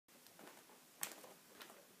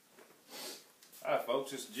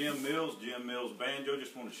folks, it's Jim Mills Banjo.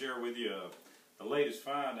 Just want to share with you the latest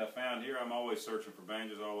find I found here. I'm always searching for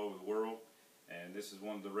banjos all over the world, and this is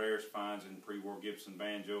one of the rarest finds in Pre-War Gibson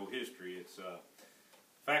banjo history. It's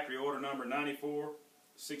factory order number 9467-2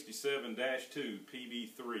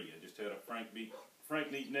 PB3. I just had a Frank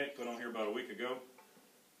Neat neck put on here about a week ago,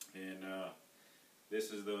 and this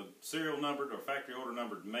is the serial numbered or factory order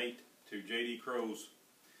numbered mate to J.D. Crowe's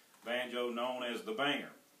banjo known as the Banger.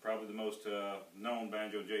 Probably the most known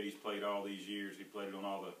banjo J.D.'s played all these years. He played it on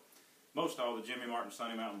most all the Jimmy Martin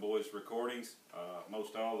Sonny Mountain Boys recordings,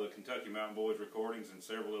 most all the Kentucky Mountain Boys recordings, and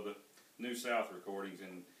several of the New South recordings.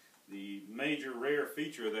 And the major rare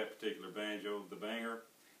feature of that particular banjo, the Banger,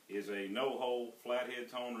 is a no-hole Flathead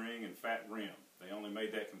Tone Ring and fat rim. They only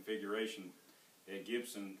made that configuration at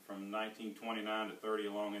Gibson from 1929 to 30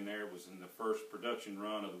 along in there. It was in the first production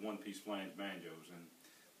run of the one-piece flange banjos, and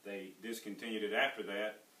they discontinued it after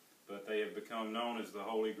that, but they have become known as the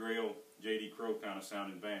Holy Grail J.D. Crowe kind of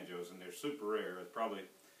sounding banjos, and they're super rare. There's probably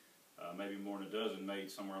maybe more than a dozen made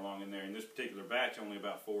somewhere along in there. In this particular batch, only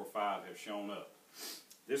about 4 or 5 have shown up.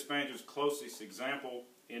 This banjo's closest example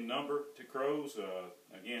in number to Crowe's,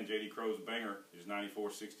 again, J.D. Crowe's Banger is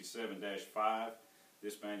 9467-5.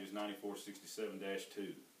 This banjo is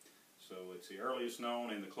 9467-2. So it's the earliest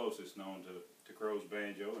known and the closest known to Crowe's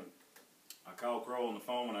banjo. And I called Crowe on the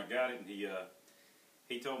phone when I got it, and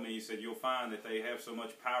he told me, he said, you'll find that they have so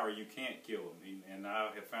much power you can't kill them. And I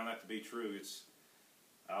have found that to be true.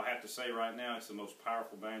 I'll have to say right now, it's the most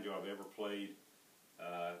powerful banjo I've ever played.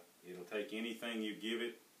 It'll take anything you give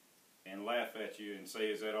it and laugh at you and say,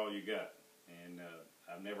 is that all you got? And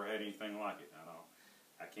I've never had anything like it.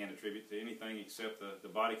 I can't attribute it to anything except the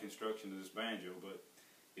body construction of this banjo, but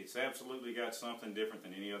it's absolutely got something different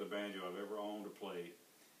than any other banjo I've ever owned or played.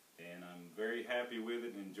 And I'm very happy with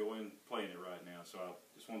it and enjoying playing it right now. So I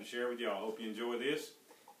just wanted to share with y'all. I hope you enjoy this.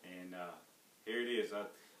 And here it is.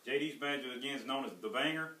 J.D.'s banjo, again, is known as the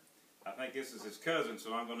Banger. I think this is his cousin,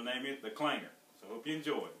 so I'm going to name it the Clanger. So I hope you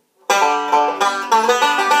enjoy it.